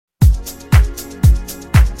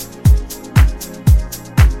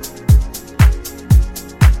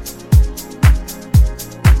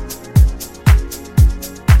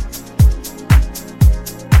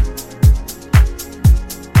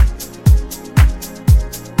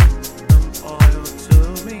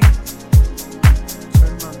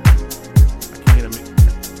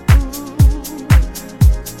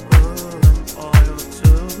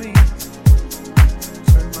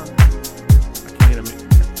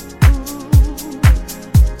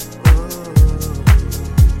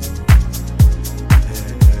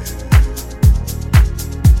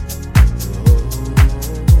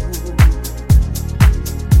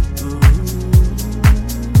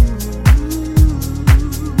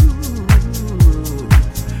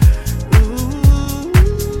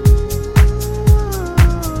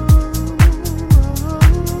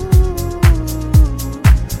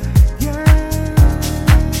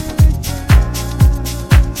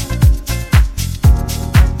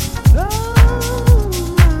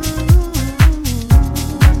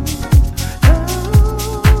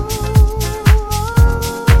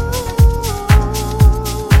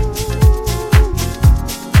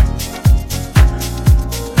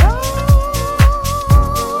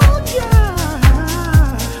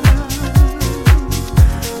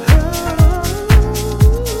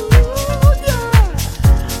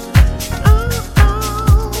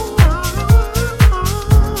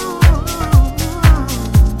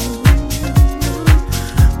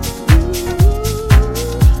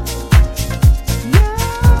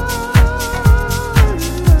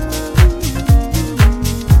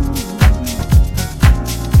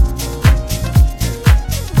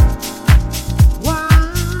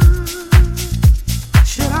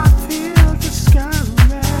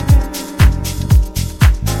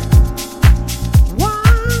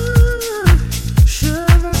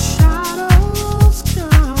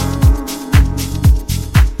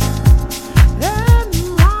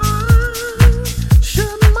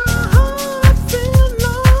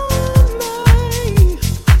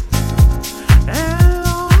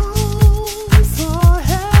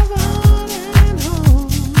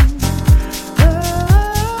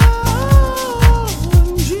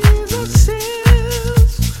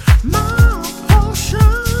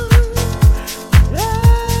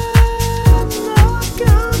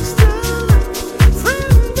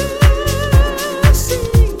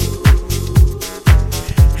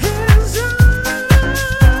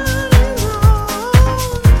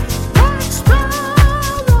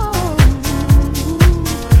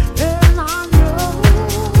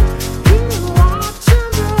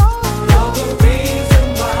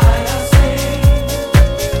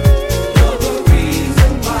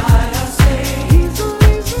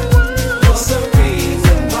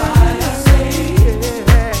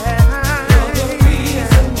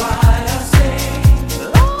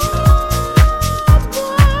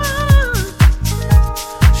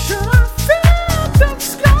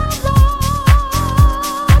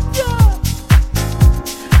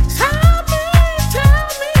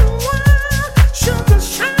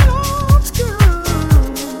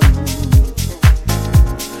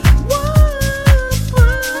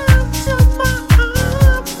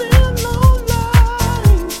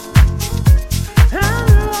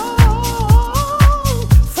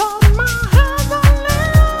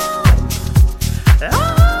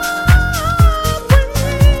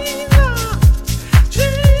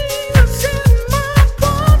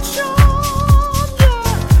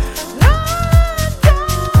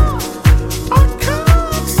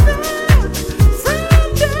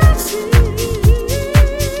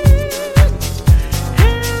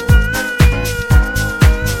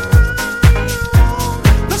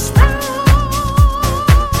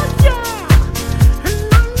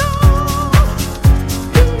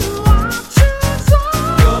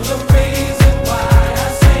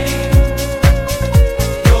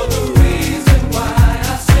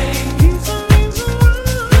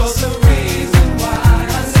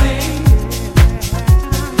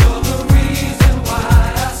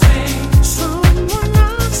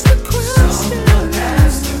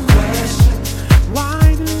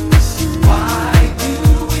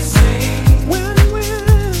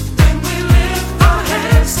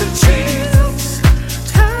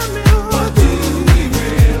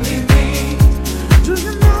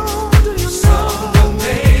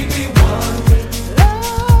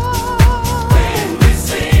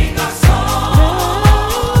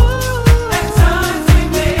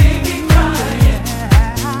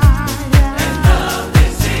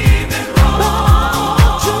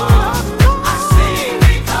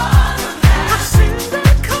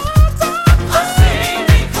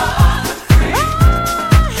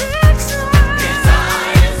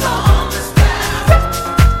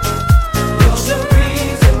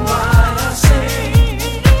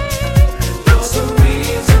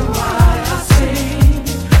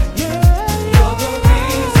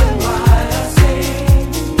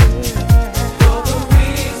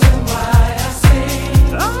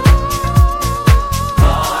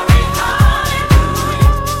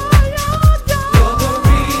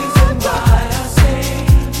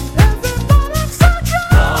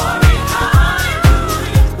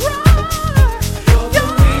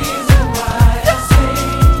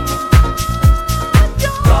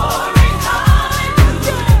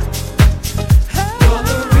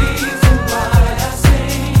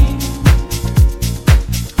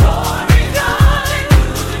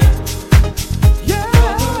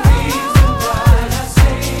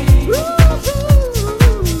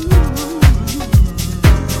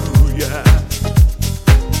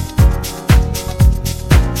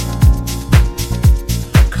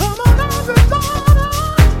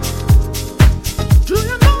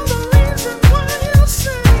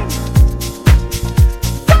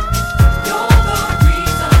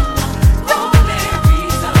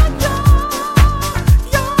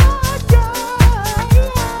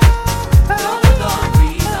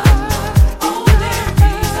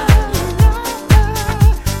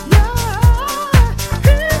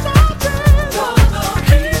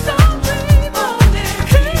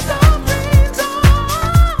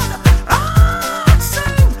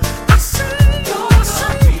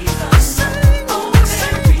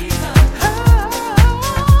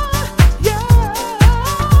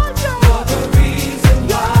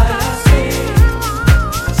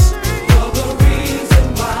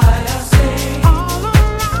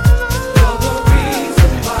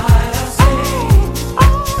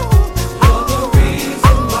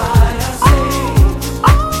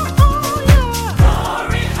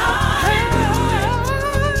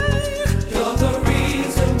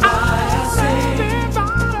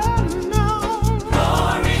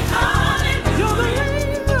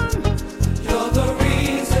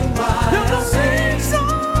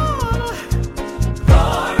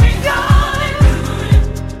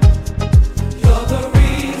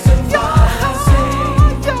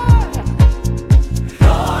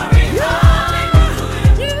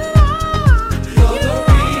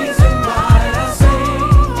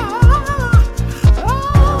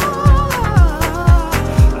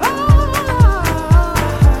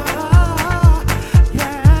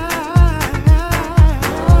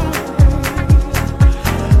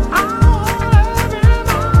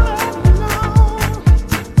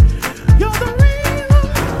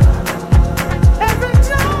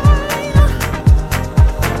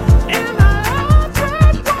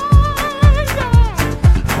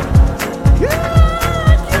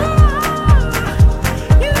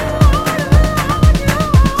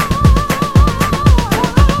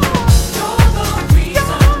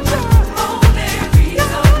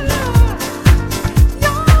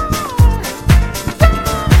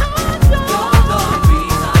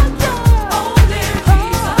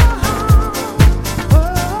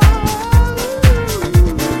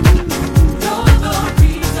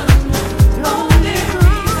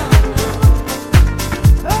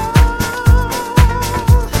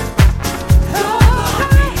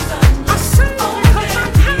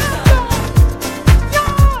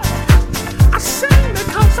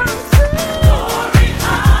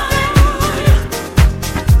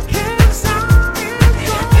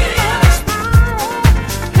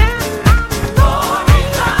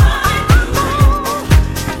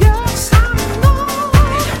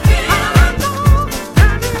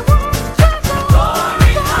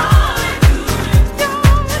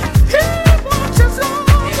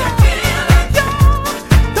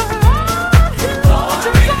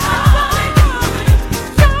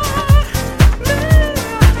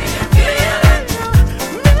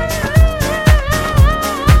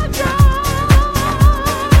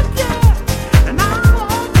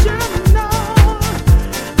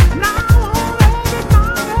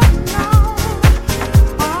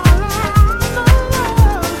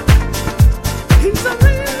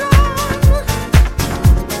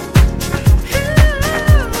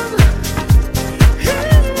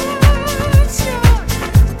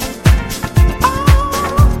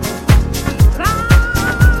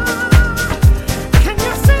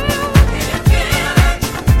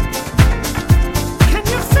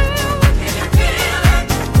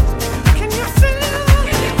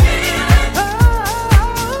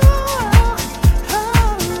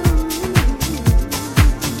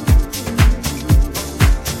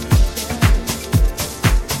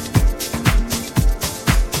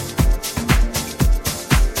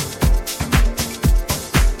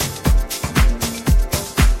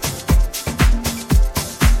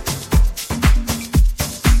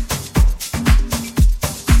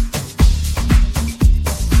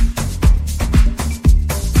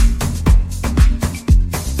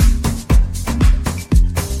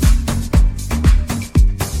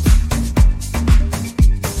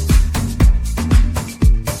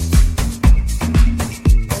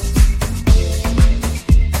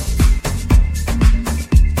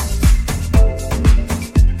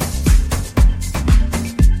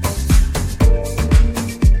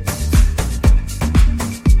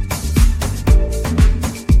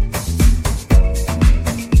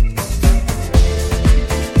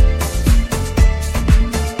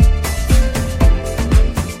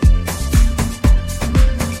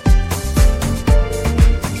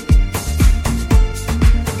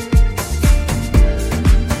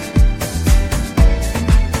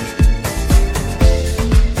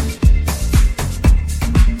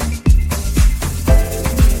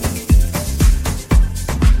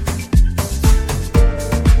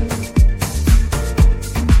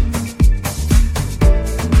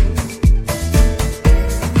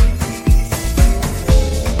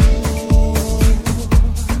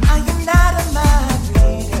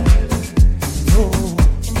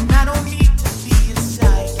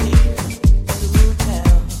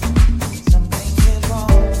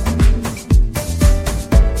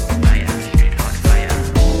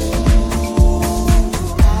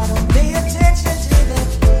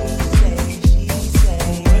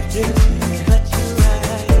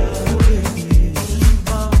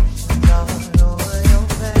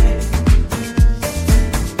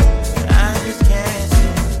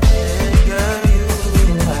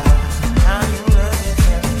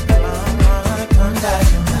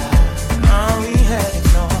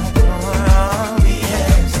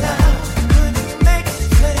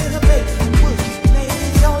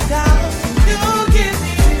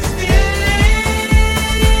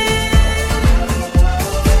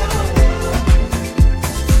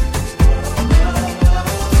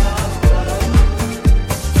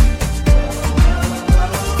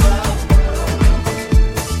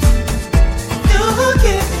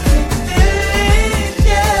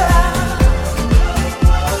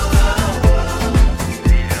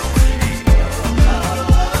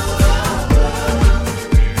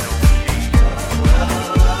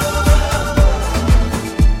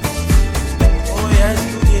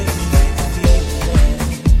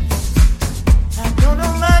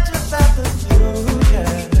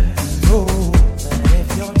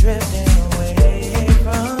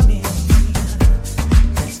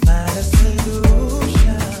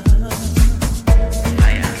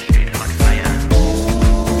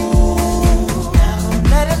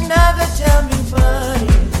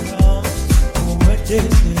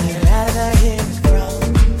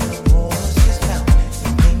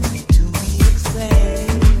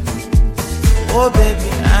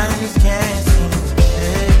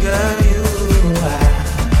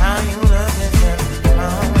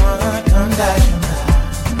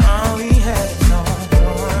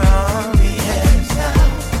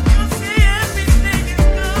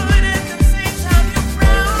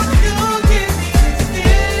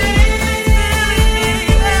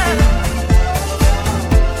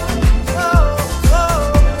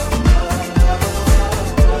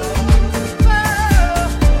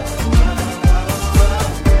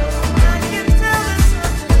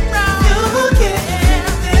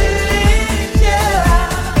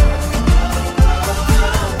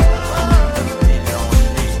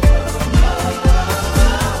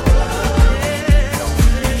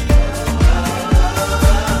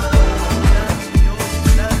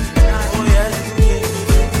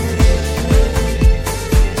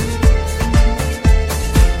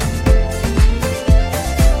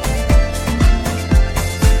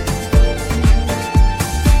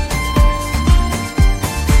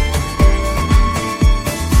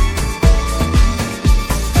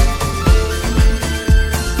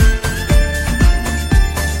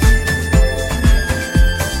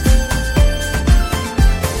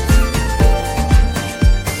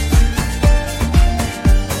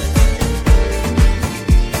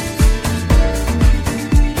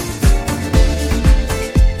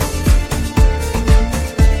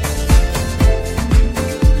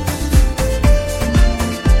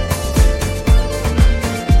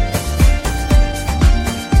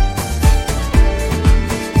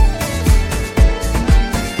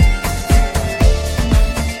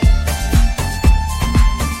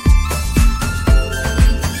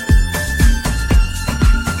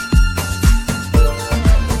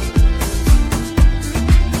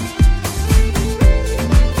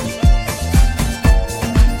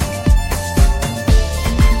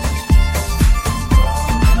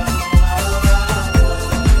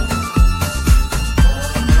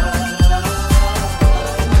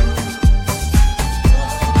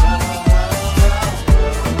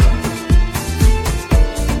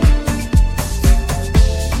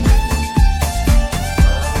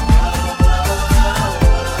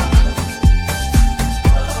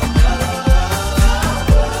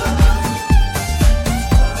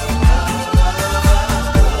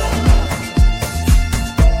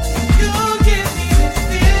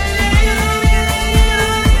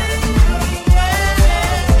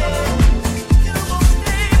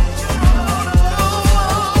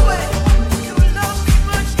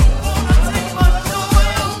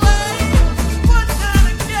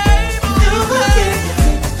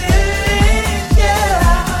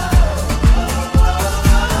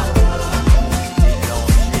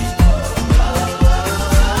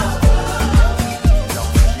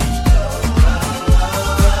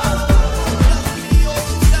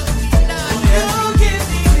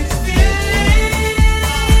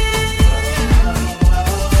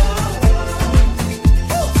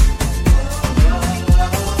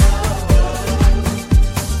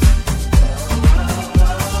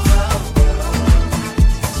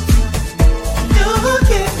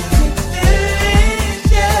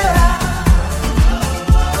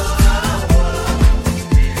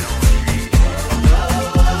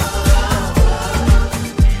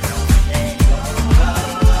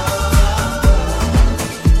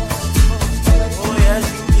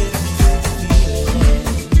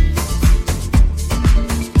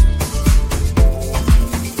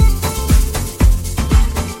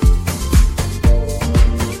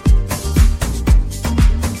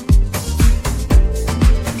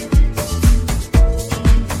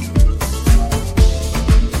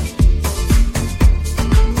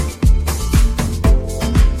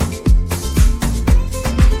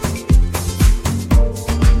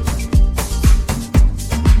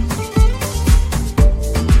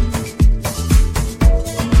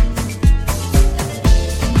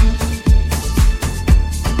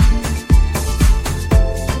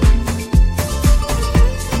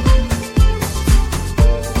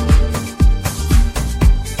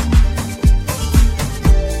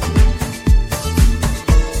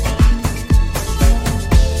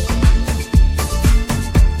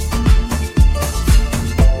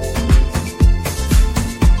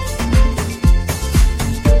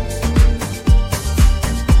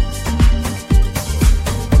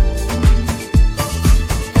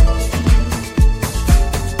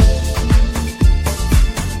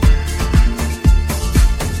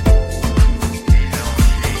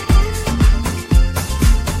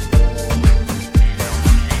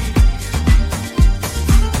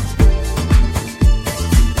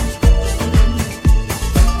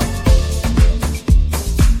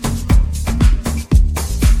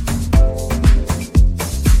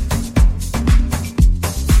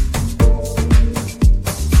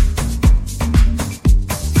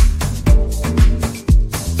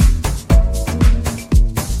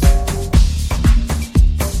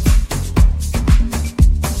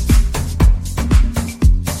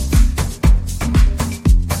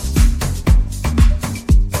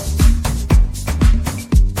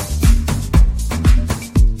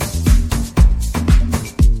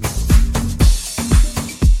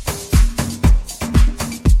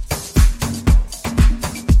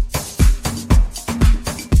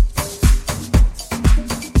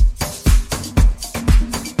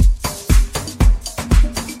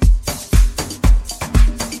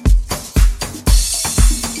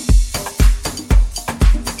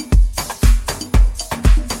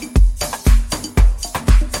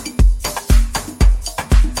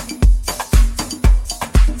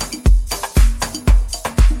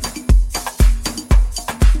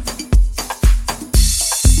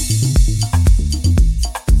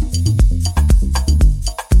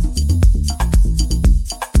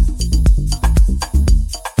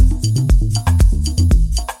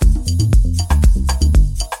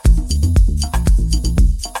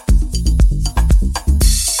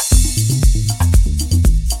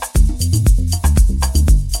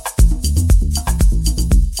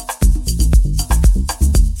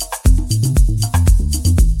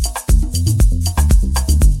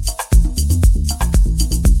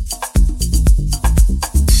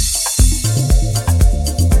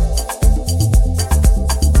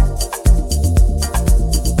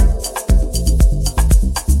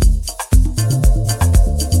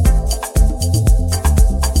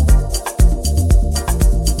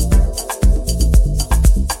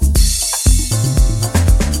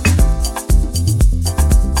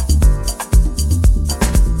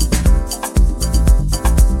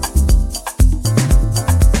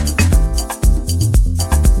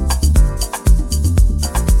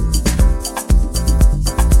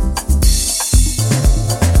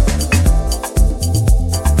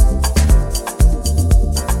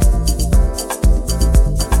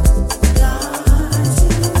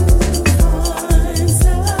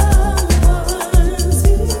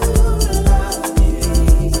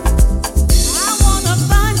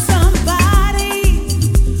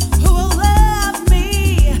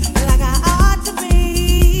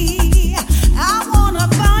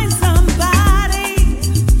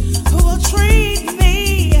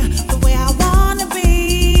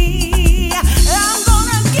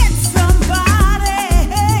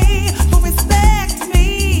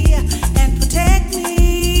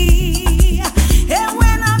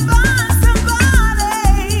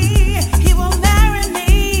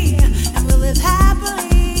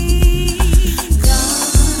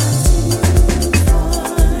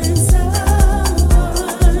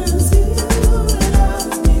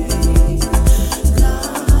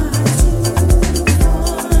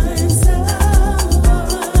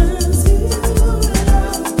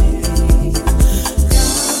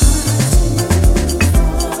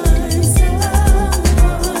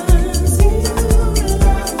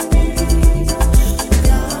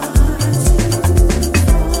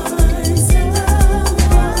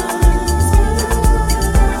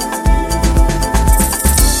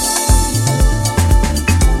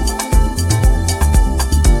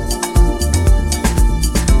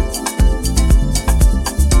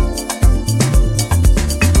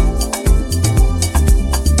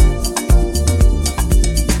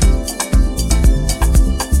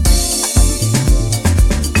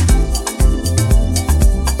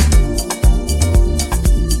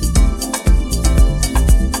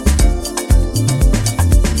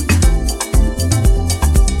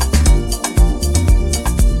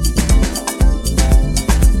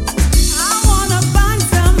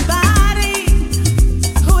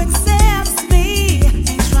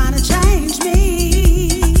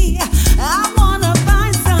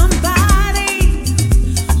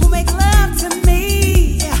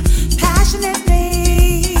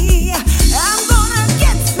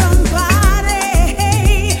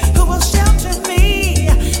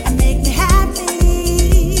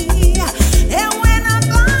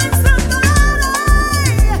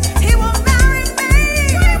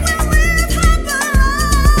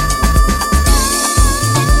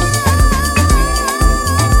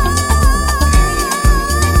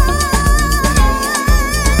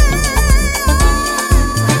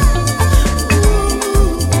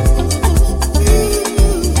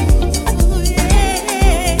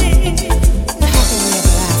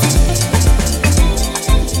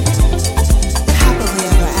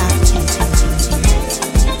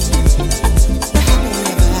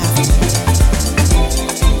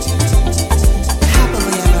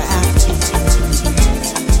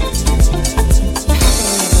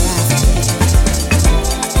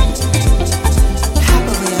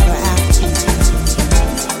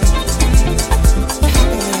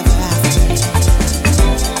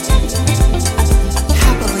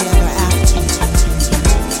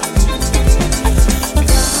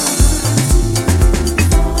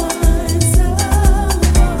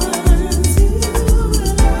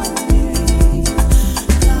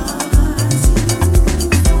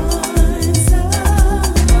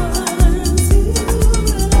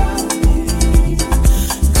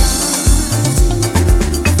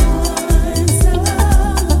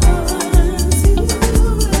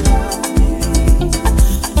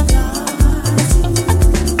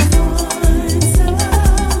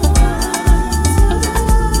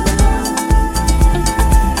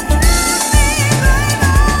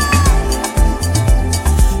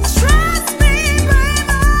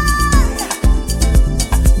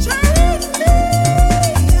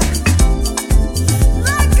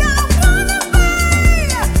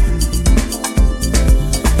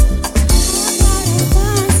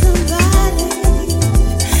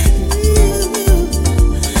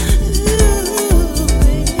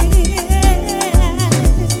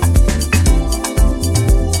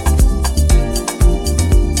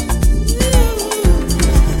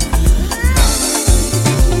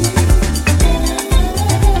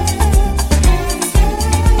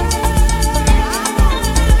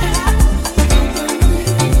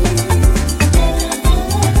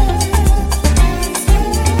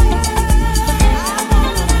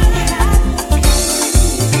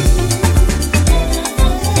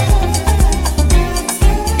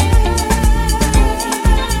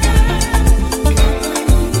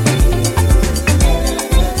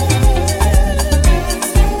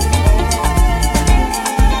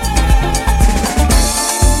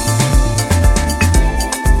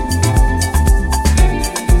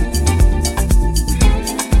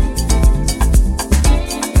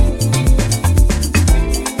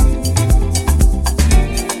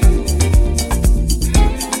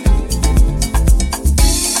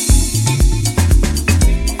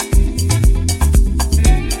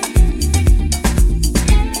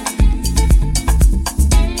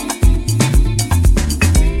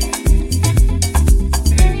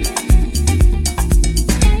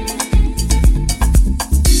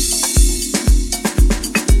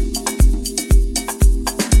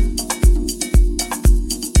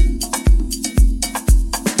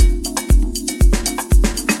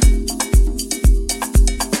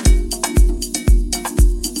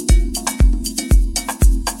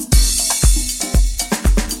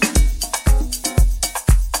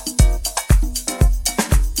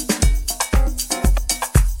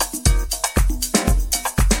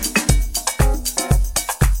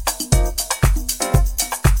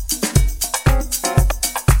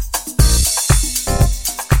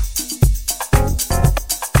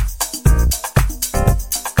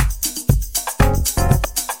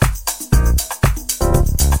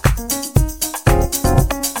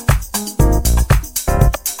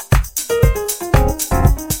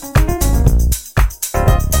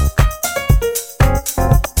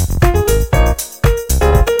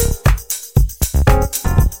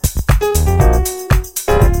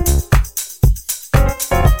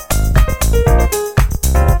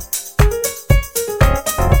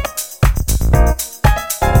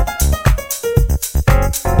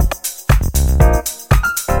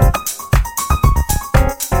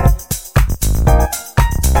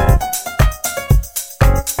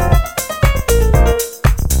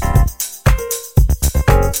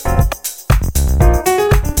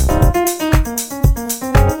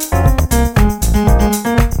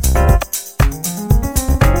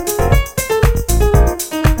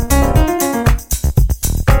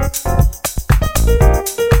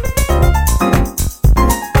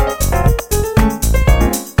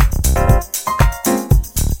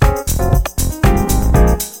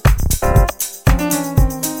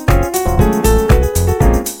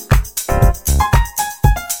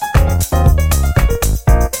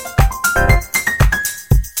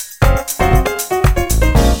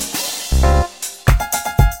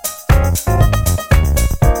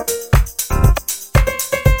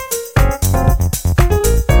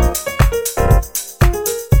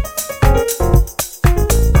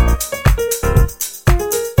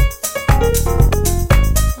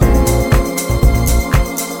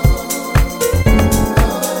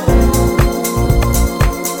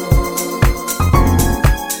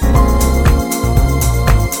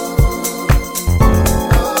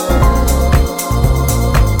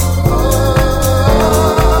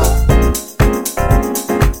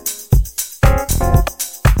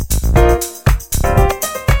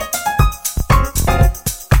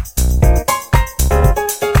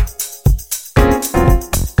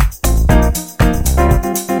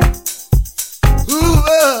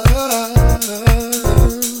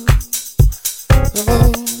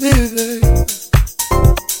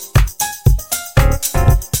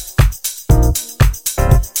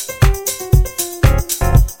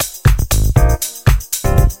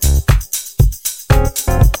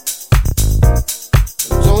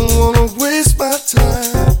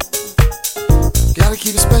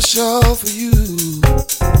special for you.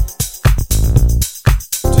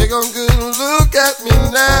 Take a good look at me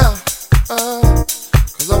now,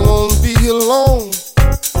 'cause I won't be alone.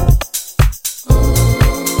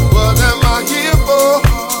 What am I here for?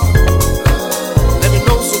 Let me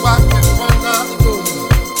know so I can run out the door.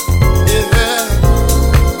 Yeah.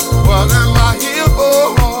 What am I here for?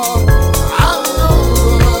 I don't know.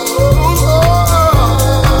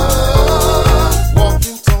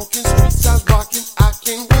 Walking, talking, streets out rocking. I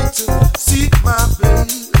can't wait to see my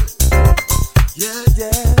baby. Yeah,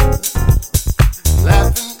 yeah.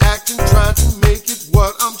 Laughing, acting, trying to make it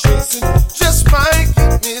what I'm chasing. Just might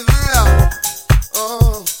get me there.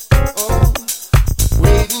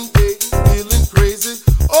 Waiting, waiting, feeling crazy.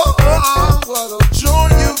 Oh, what a joy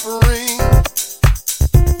you bring.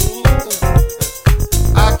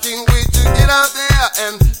 I can't wait to get out there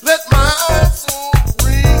and let my soul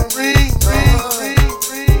ring, ring, ring, ring,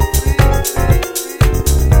 ring,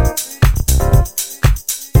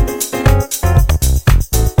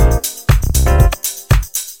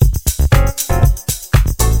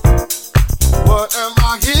 What am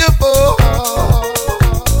I here for?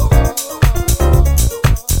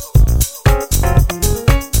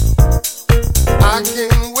 I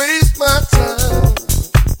can't waste my time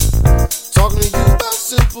talking to you about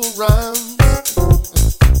simple rhymes.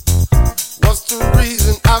 What's the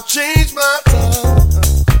reason I've changed my time?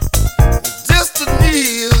 Destiny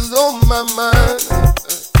is on my mind.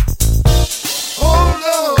 Hold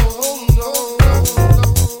on, hold on, hold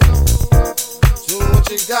on. So what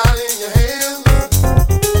you got in your hands?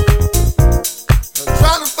 I'm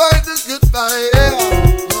trying to fight this good fight, yeah.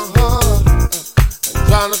 I'm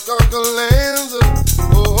trying to conquer lands.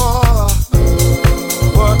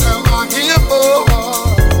 What am I here for?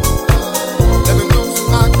 Let me know so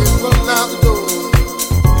I can run out the door.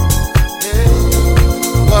 Yeah.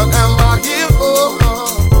 What am I here for?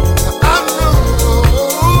 I know.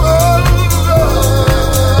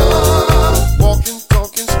 Walking,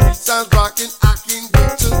 talking, street signs rocking. I can't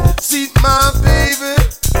wait to see my baby.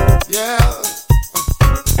 Yeah.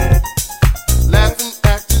 Laughing,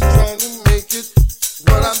 acting, trying to make it.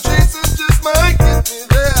 What I'm chasing just might get me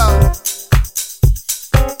there.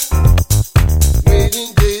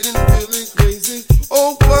 Waiting, dating, feeling crazy.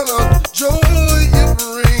 Oh, what a joy you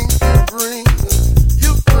bring, you bring,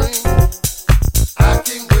 you bring. I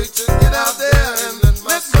can't wait to get out there and let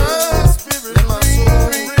my spirit, let my soul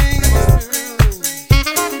ring, ring, ring,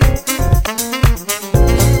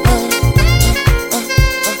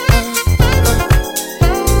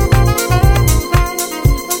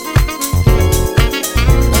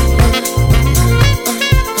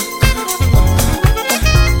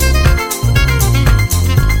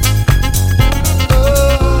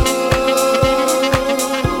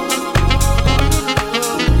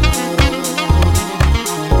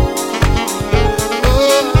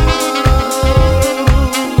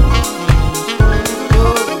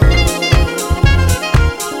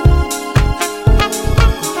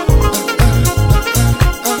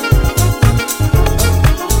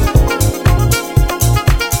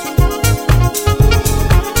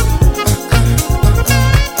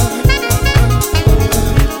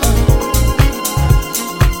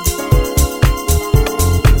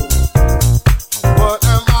 What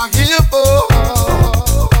am I here for?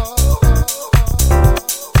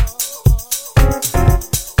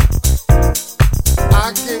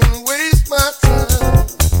 I can't waste my time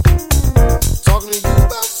talking to you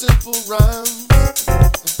about simple rhymes.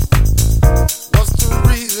 What's the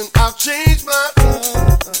reason I've changed my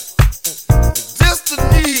time?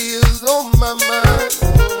 Destiny is on my mind.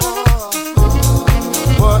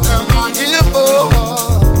 What am I here for?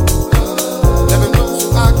 Let me know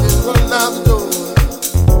so I can run out the door.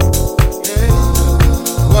 Yeah.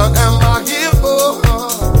 What am I here for?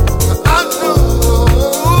 I know.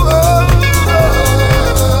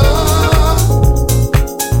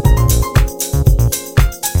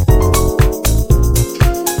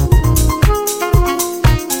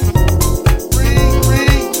 Ring,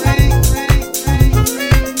 ring, ring, ring,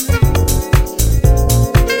 ring, ring.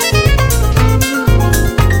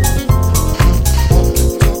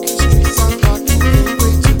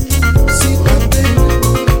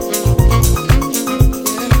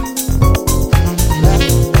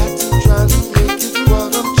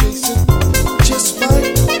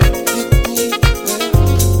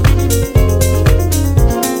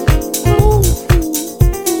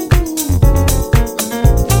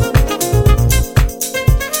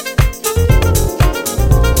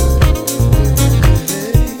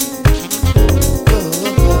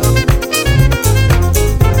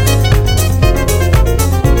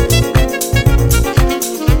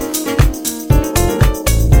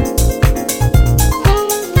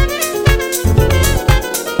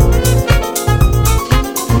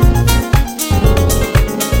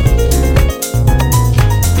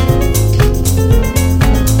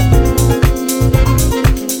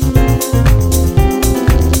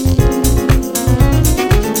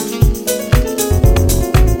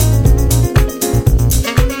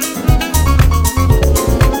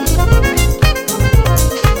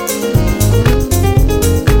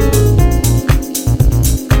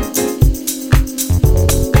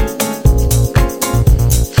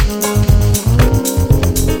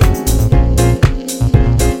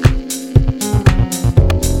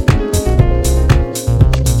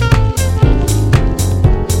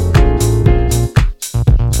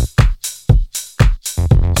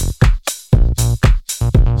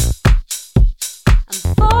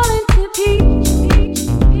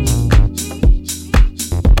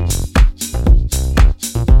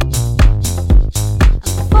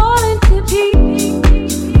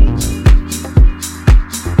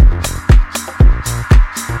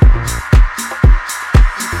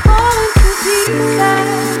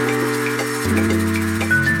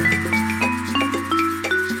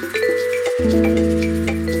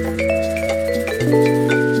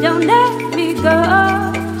 don't let me go.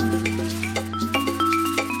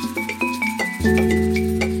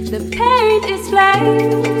 The paint is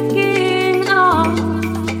flaking on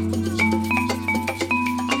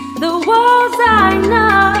the walls I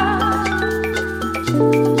know,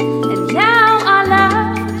 and now our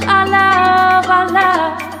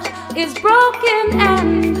love is broken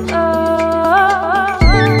and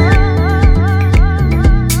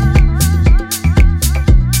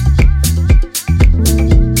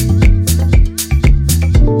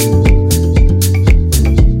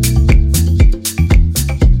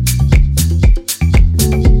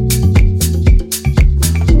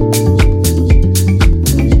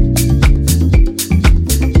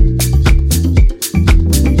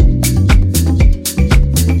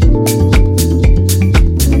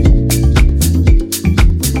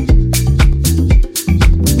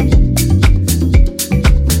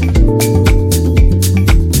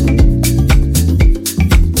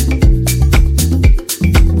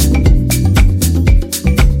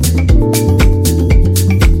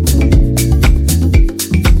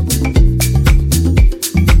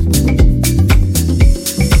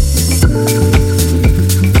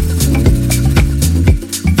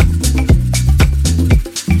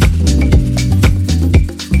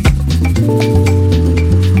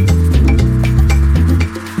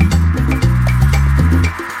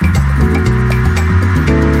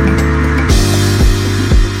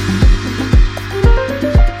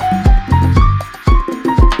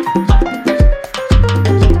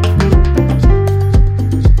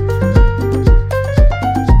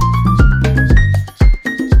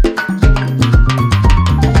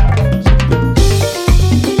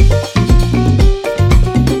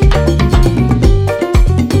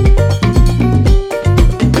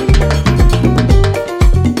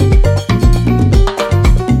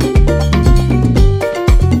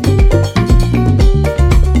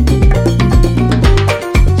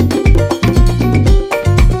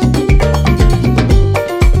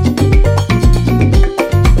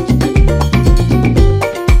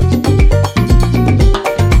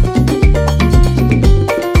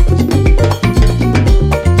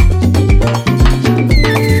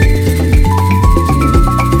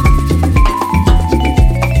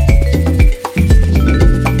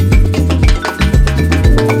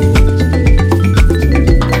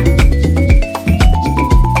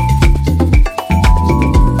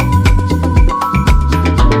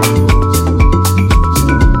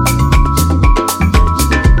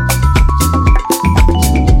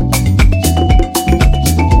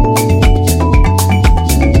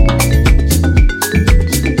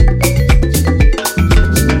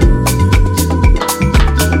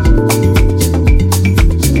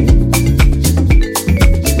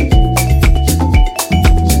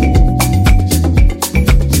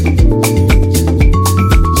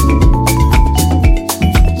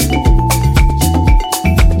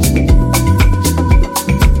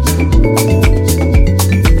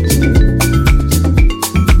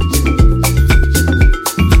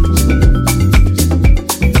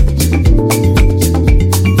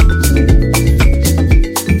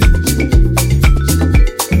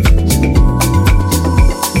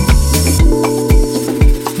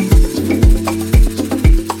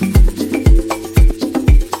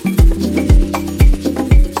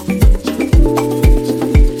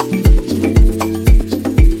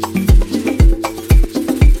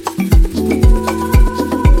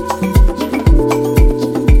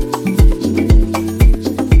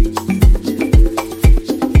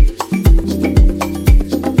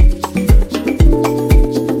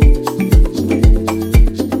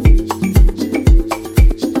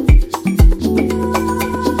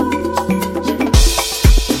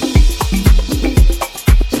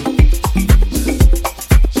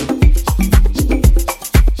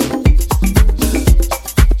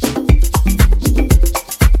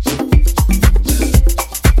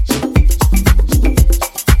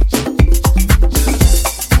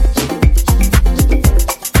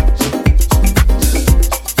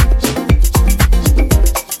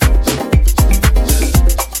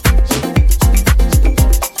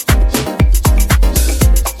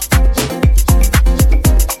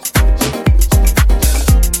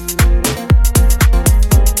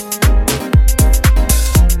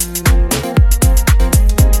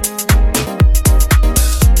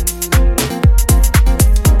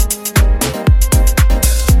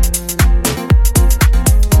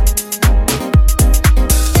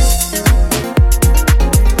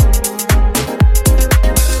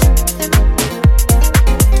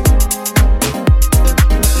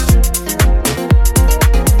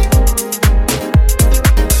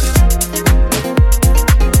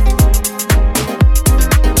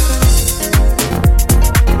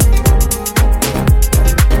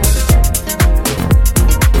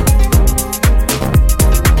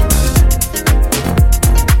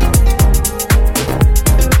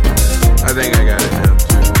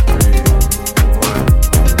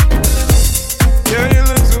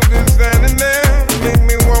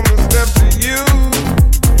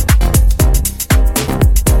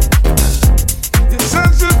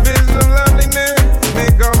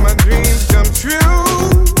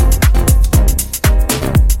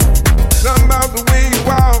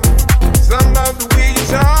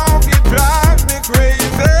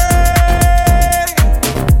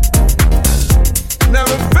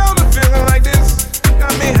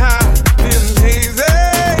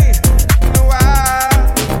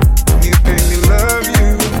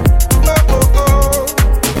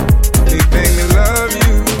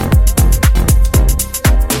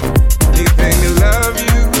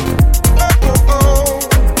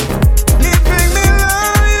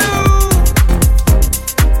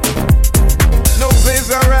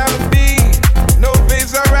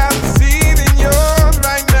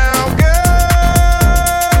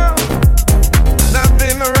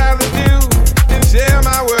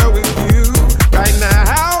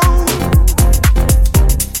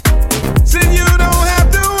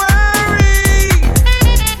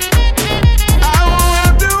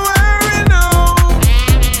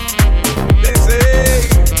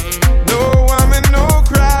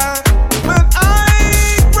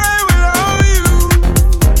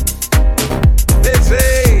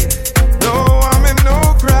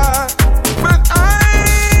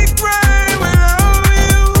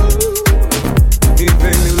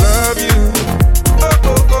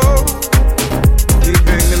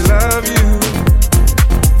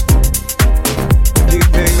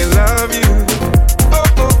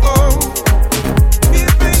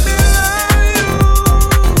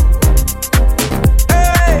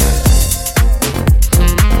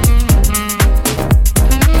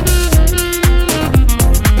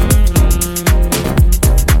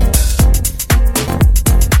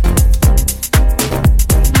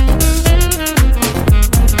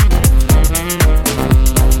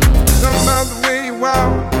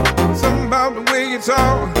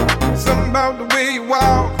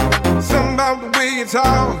you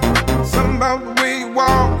talk, something about the way you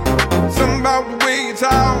walk, something about the way you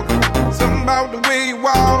talk, something about the way you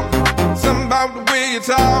walk, something about the way you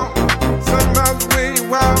talk, something about the way you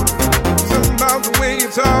walk, something about the way you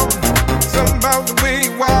talk, something about the way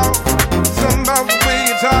you walk, something about the way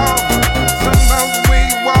you talk, something about the way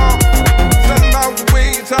you walk, something about the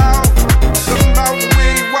way you talk, something about the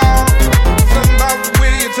way you walk, something about the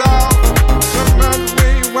way you talk, something about the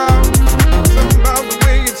way you walk, something about the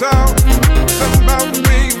way you talk, something about the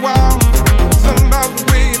way you walk, something about the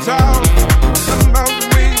way you talk, something about the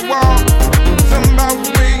way you walk, something about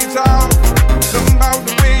the way you talk, something about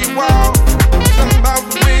the way you walk, something about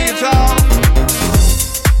the way you talk.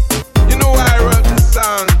 You know why I wrote this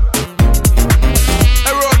song?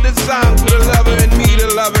 I wrote this song for the lover in me, the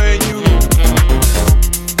lover in you.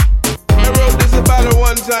 I wrote this about a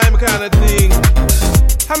one-time kind of thing.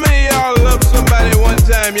 How many of y'all love somebody one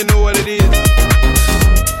time? You know what it is?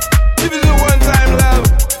 If it's a one-time love,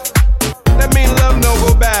 that means love no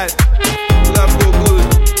go bad, love go good.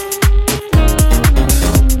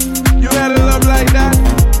 You had a love like that?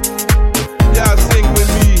 Y'all sing with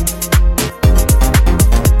me.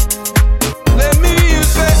 Let me hear you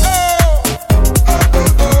say oh, oh,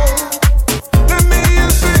 oh, oh. Let me hear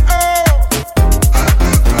you say oh, oh,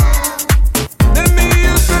 oh, oh. Let me hear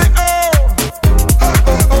you say oh, oh,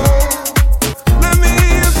 oh, oh. Let me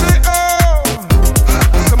hear you say oh.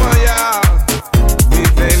 Come on, y'all. Me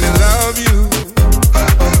think me love you. Oh,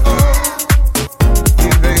 oh, oh. Me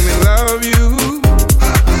think me love you.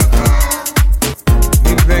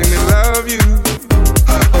 Me think me love you.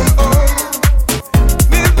 Oh, oh, oh.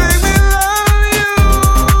 Me think me love you.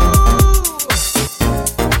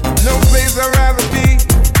 No place I'd rather be,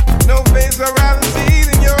 no place I'd rather see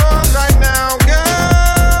than yours right now,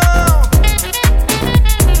 girl.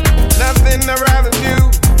 Nothing I'd rather do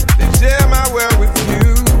than share my world with you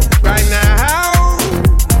right now.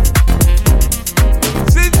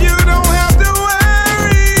 Since you don't have to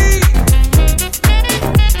worry,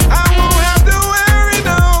 I won't have to worry,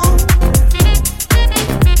 no.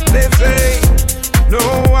 They say no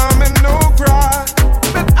harm and no cry,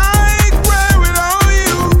 but I cry with all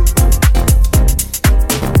you.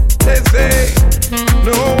 They say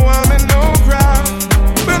no harm and no cry,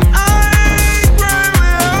 but I cry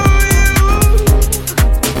with all you.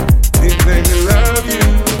 Me think me love you,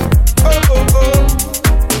 oh oh oh.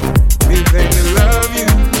 Me think me love you,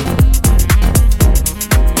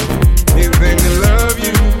 me think me love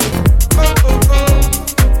you, oh oh oh.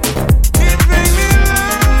 Me think me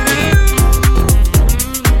love you,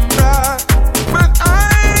 cry, but I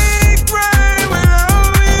cry with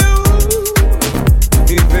all you.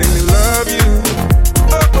 Me think me love you,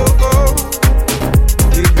 oh oh oh.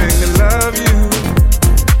 Me think me love you,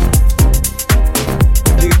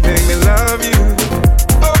 me think me love you,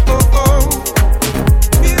 oh oh oh.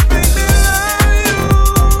 Me think me love you,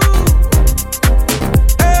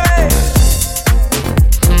 hey.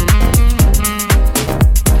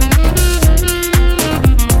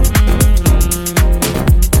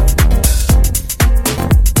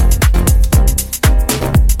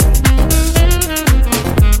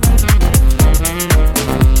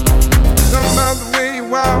 Something about the way you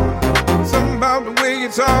walk, something about the way you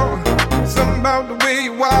talk, something about the way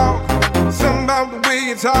you walk, something about the way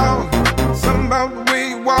you talk, something about the way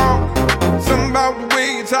you walk, something about the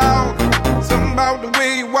way you talk, something about the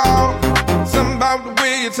way you walk, something about the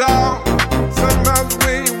way you talk, something about the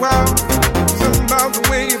way you walk, something about the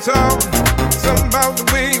way you talk, something about the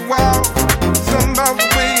way you walk, something about the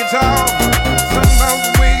way you talk, something about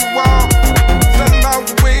the way you walk, something about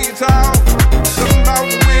the way you talk, something about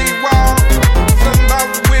the way you walk, something about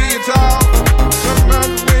the way you talk, something about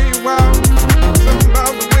the way you walk, something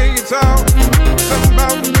about the way you talk, something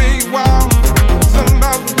about the way you walk, something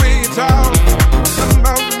about the way you talk, something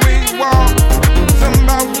about the way you walk, something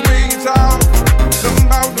about the way you talk, something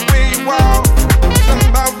about the way you walk, something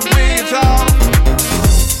about the way you talk.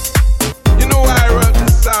 You know why I wrote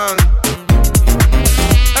this song?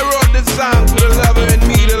 I wrote this song for the lover in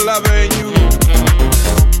me, the lover in you.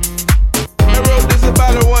 I wrote this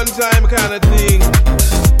about a one-time kind of thing.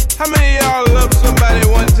 How many of y'all love somebody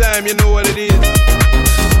one time? You know what it is?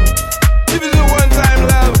 If it's a one-time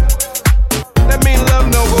love, that means love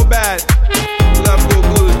no go bad, love go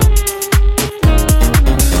good.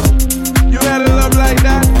 You had a love like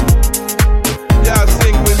that? Y'all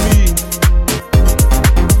sing with me.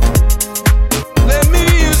 Let me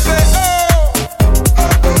hear you say oh,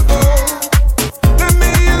 oh oh oh. Let me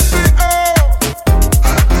hear you say oh,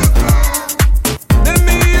 oh oh oh. Let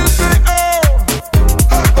me hear you say oh,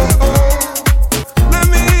 oh oh oh. Let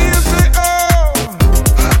me hear you say oh.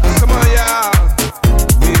 Come on, y'all.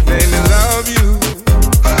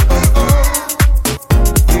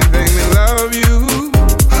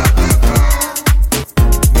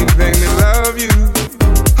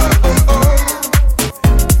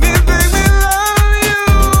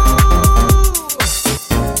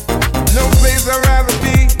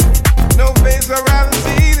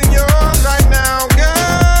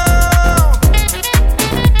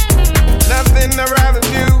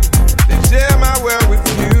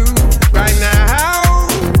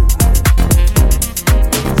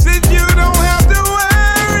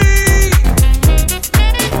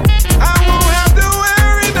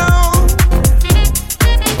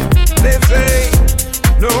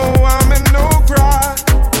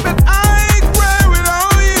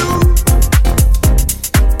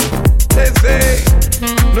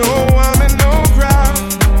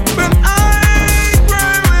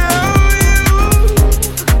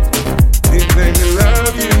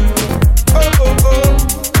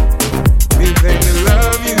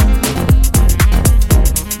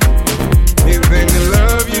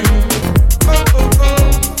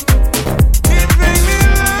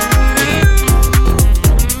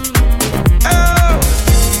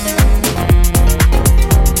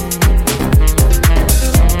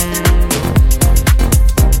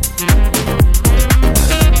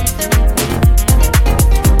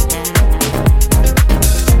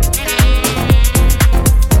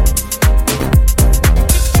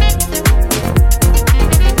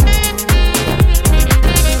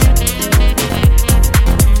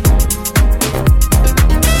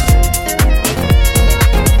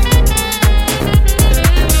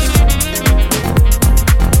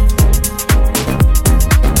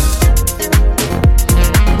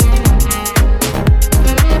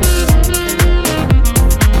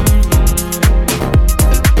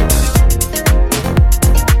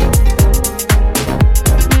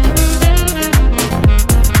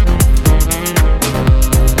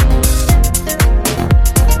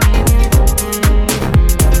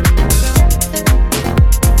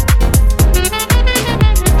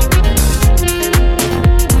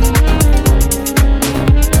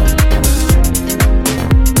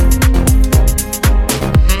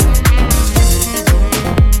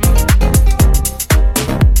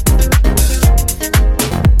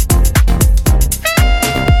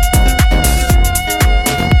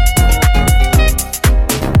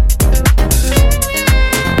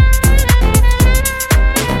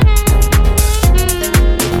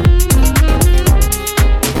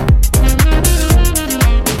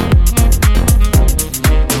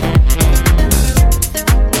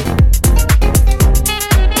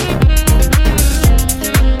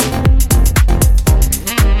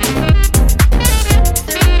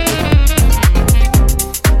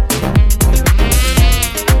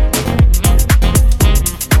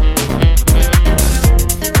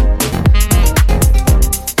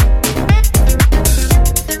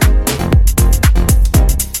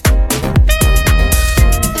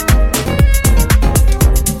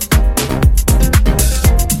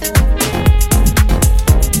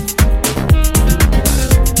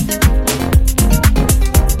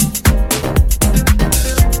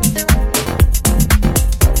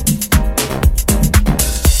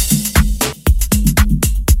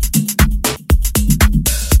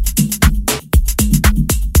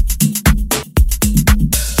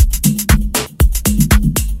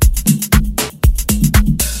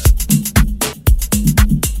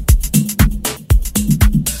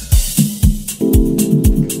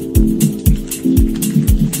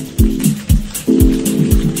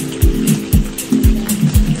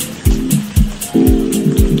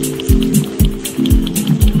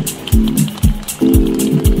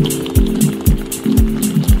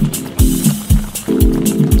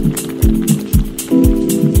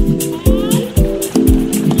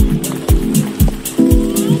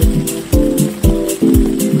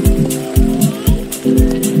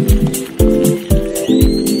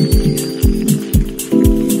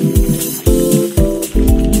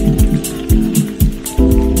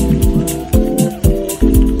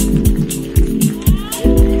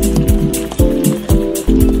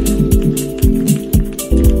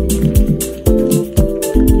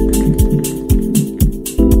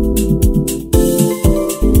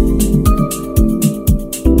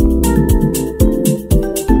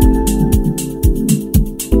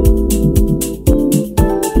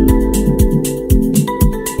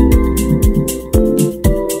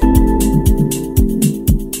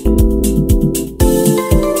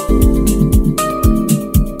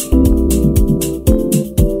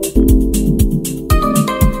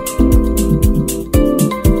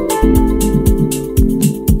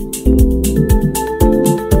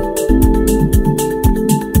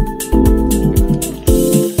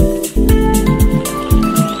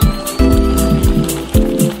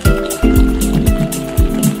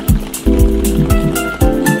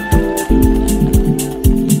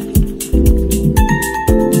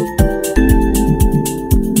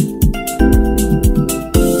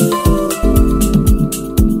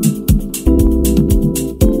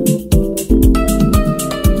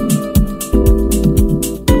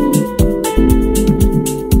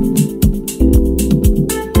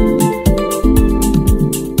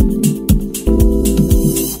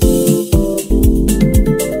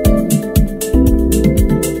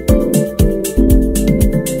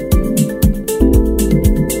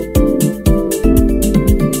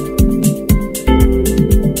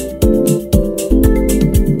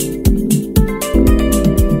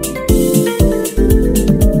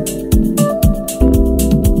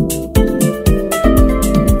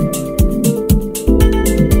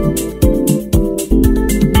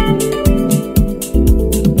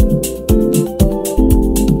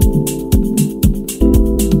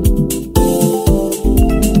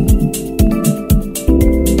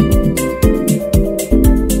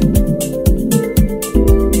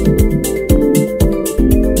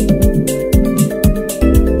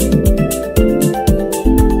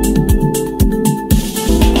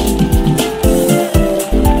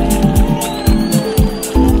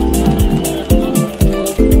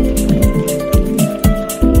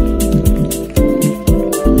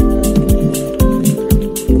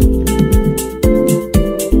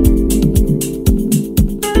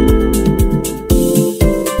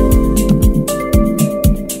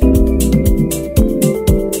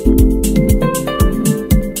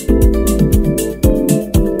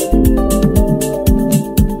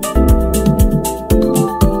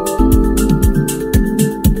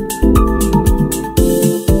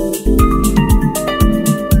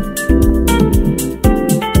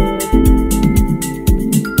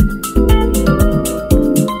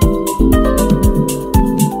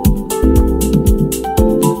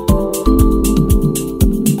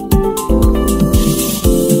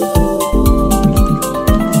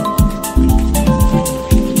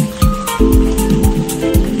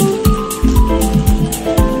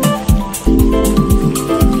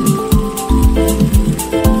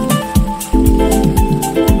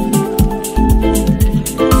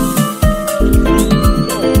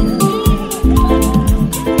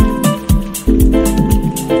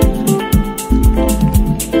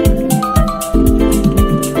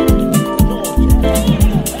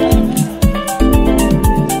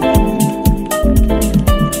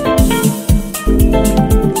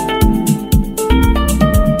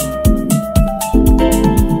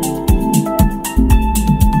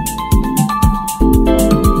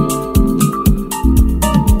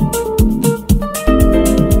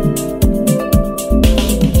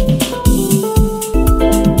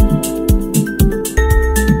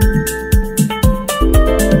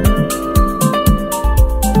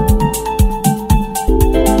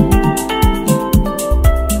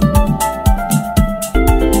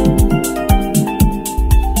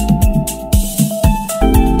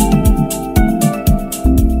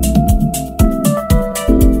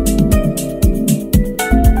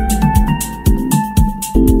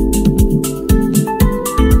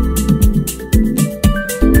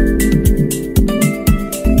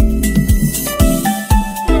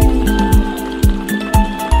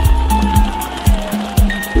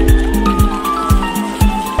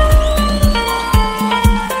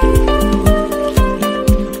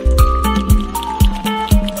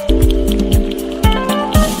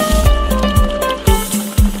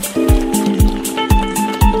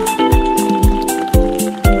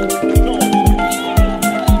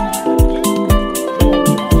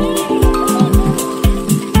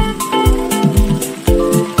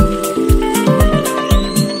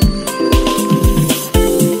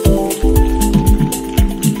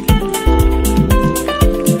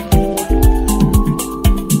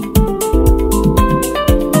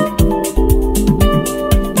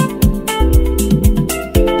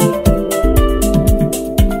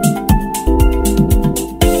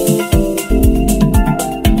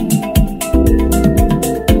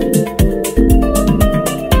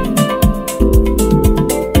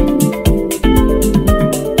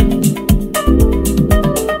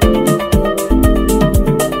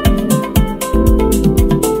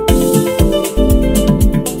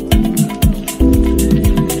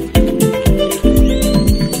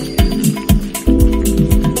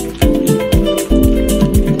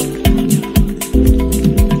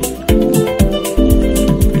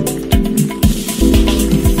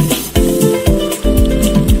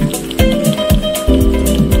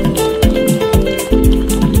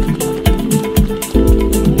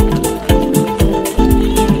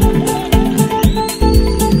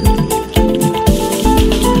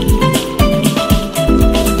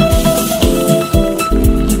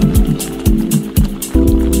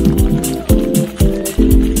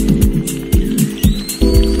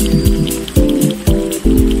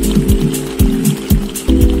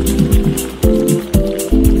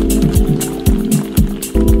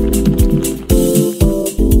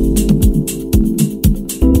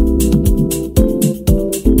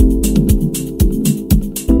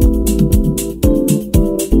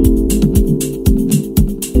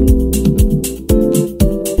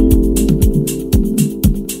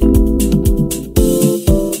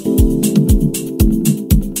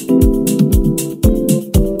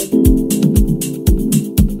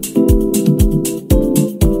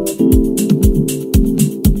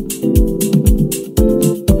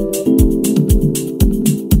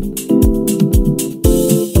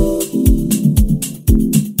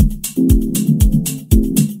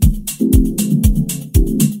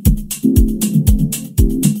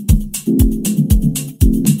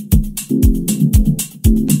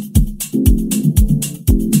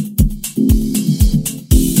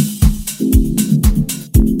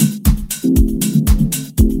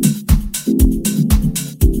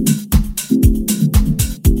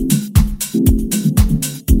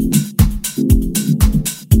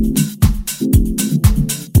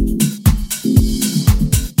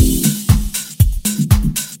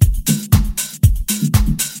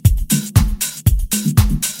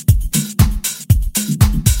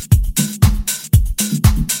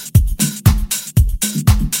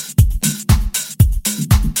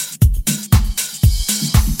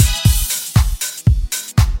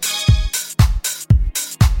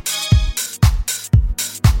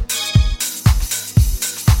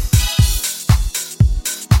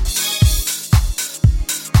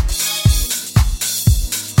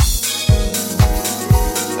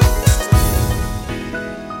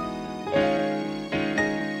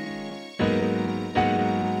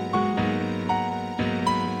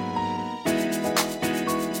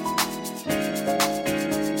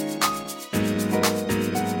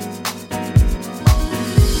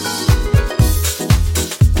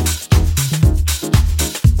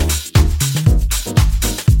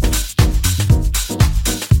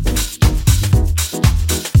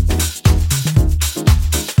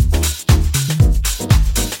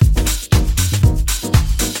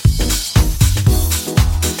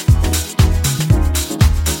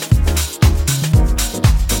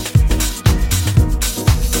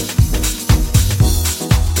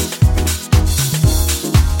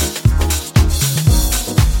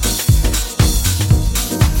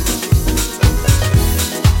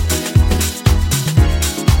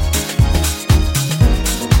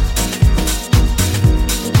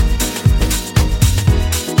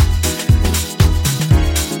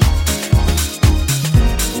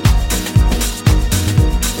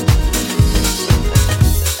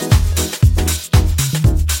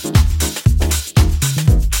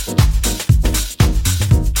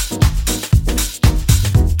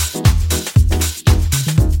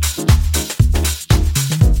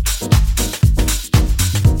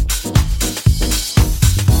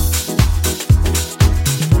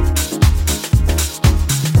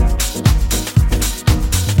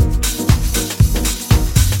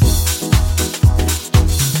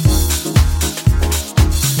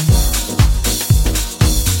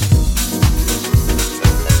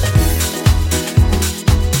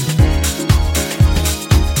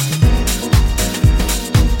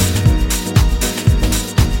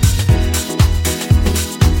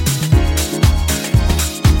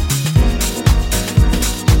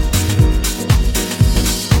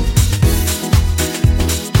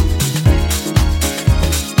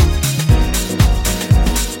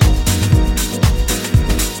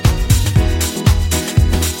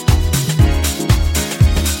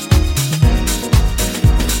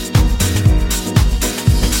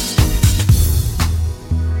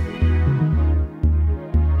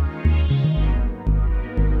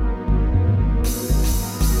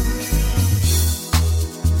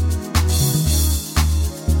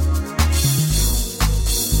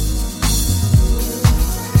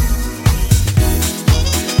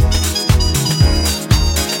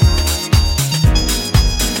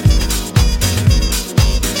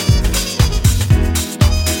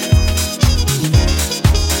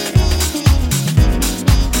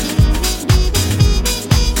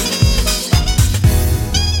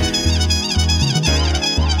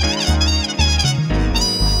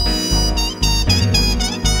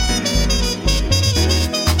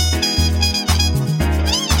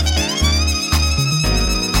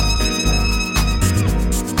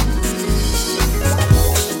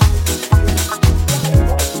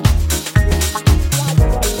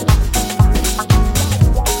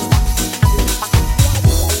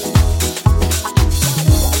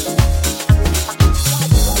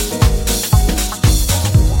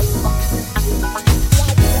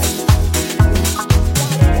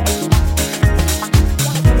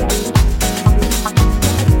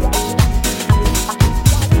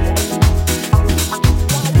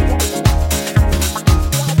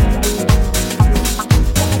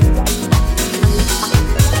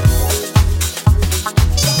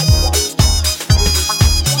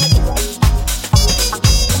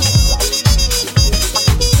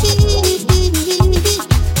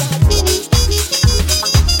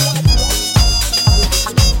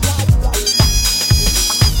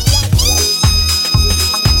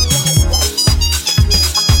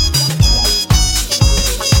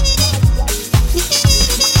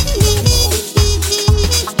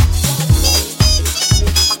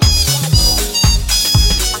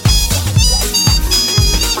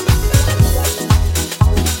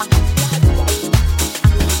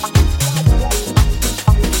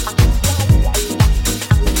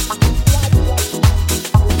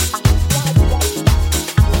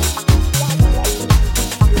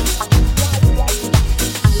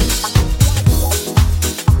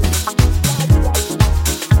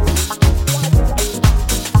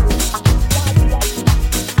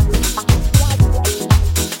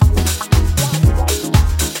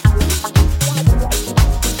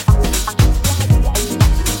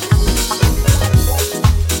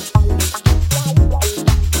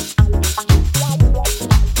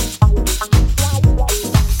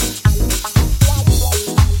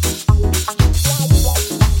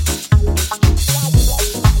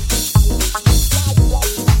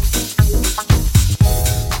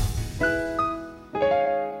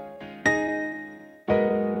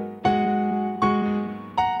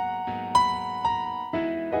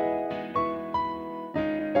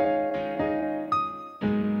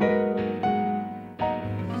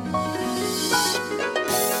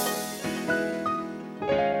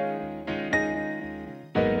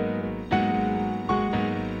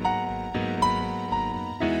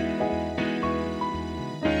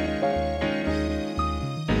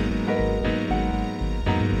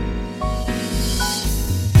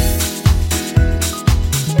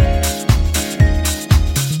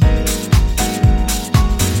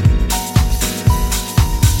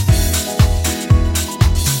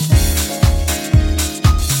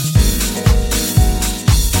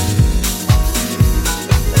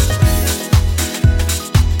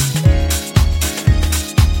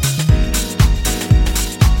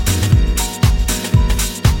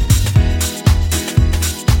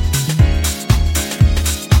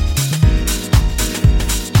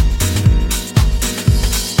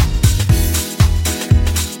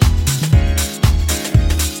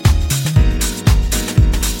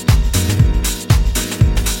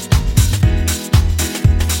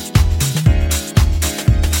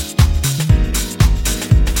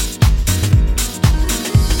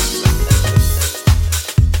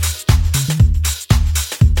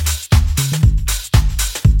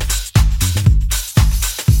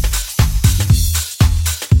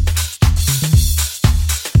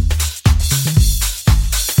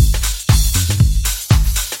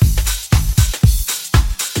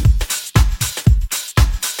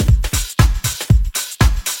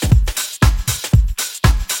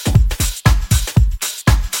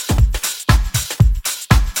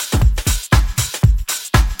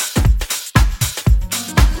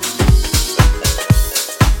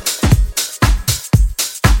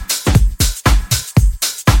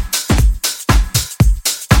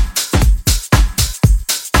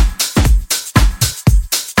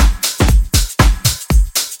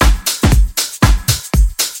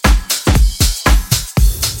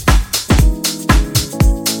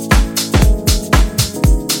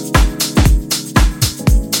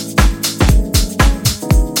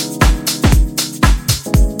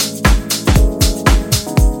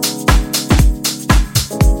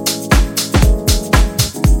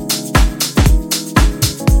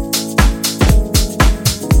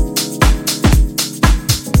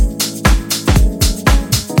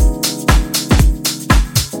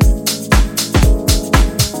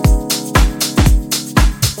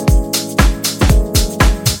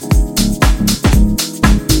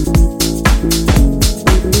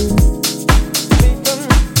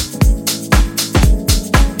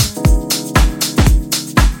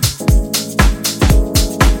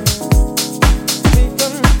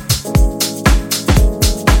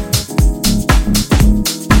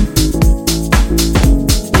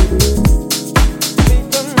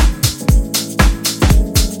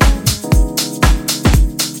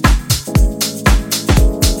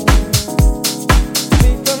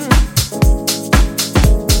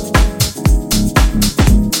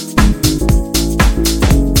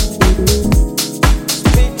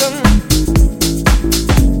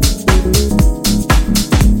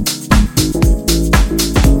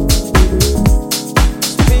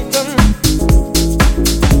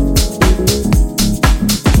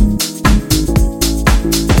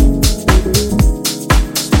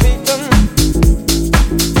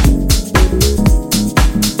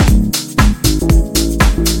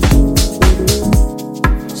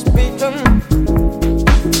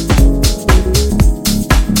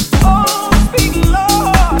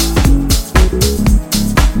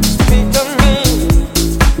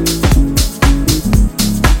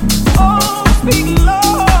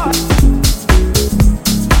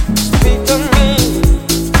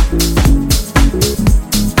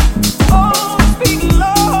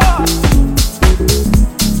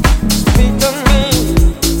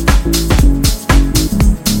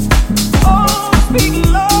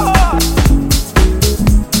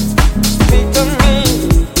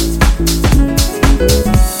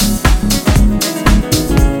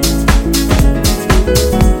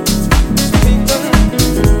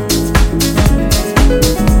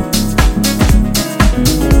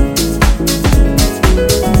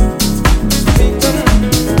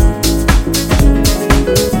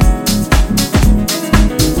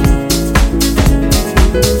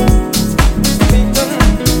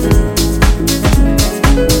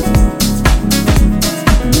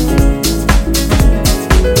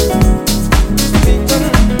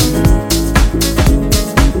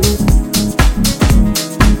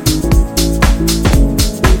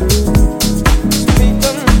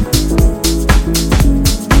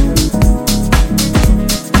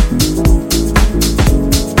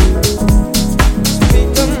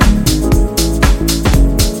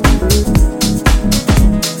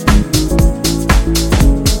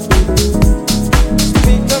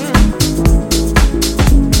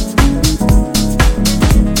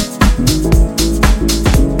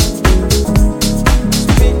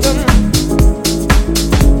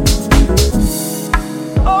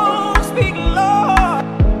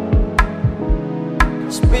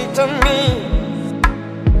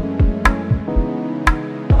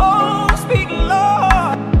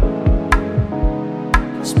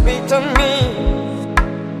 speak to me.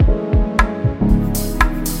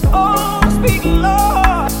 Oh, speak,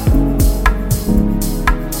 Lord,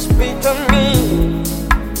 speak to me.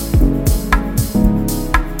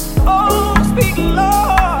 Oh, speak,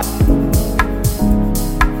 Lord,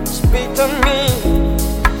 speak to me.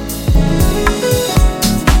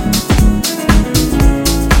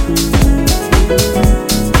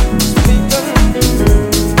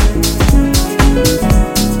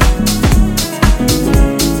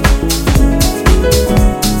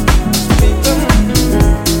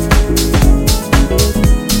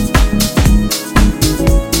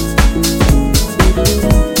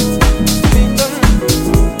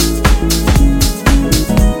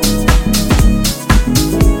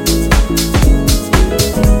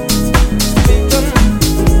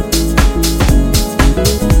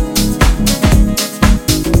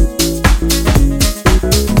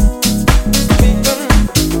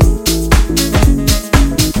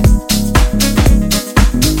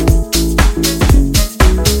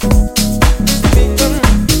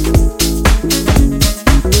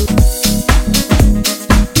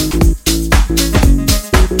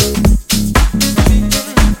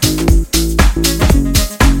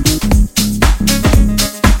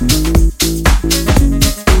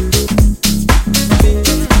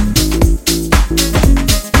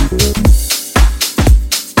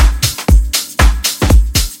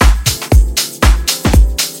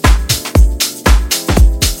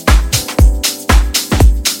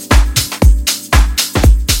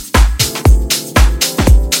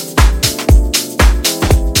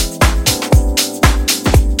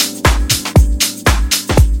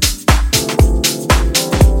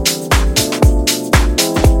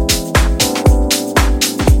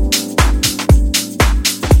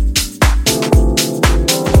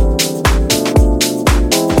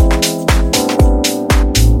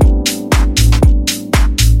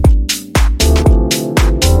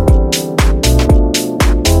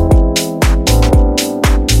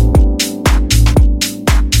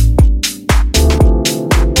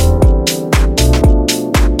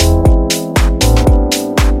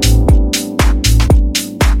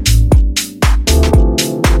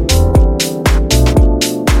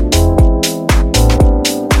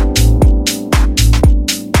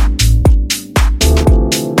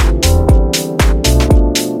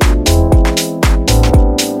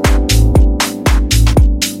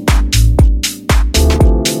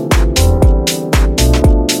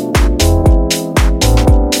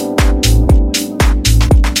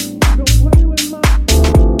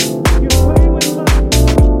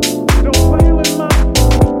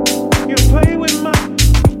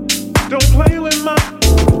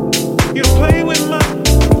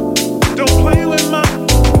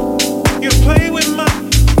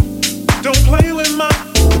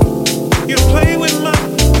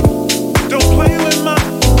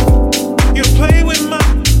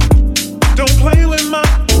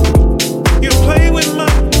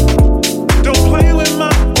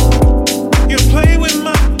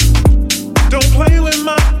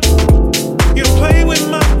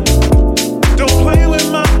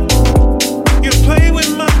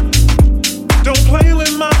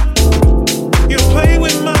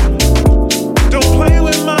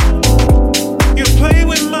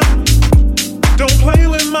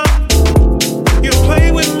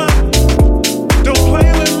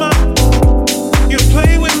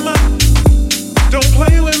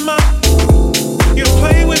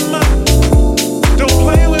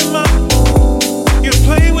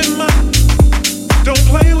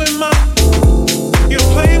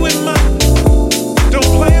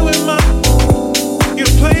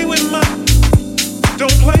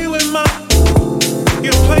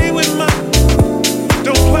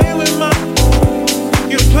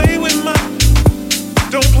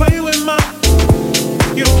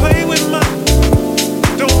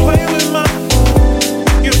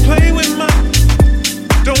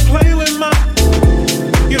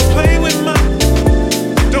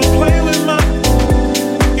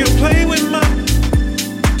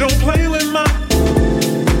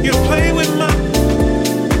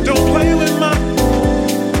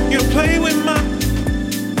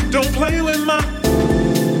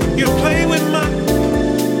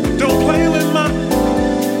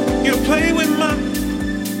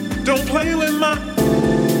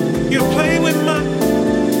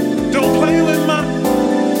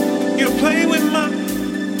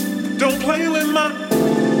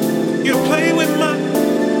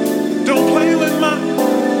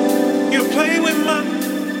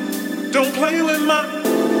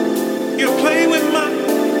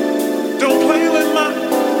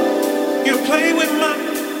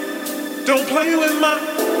 Don't play with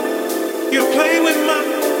my You play with my,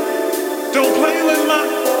 don't play with my,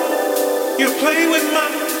 you play with my,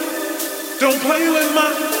 don't play with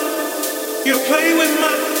my, you play with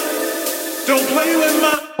my, don't play with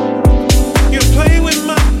my.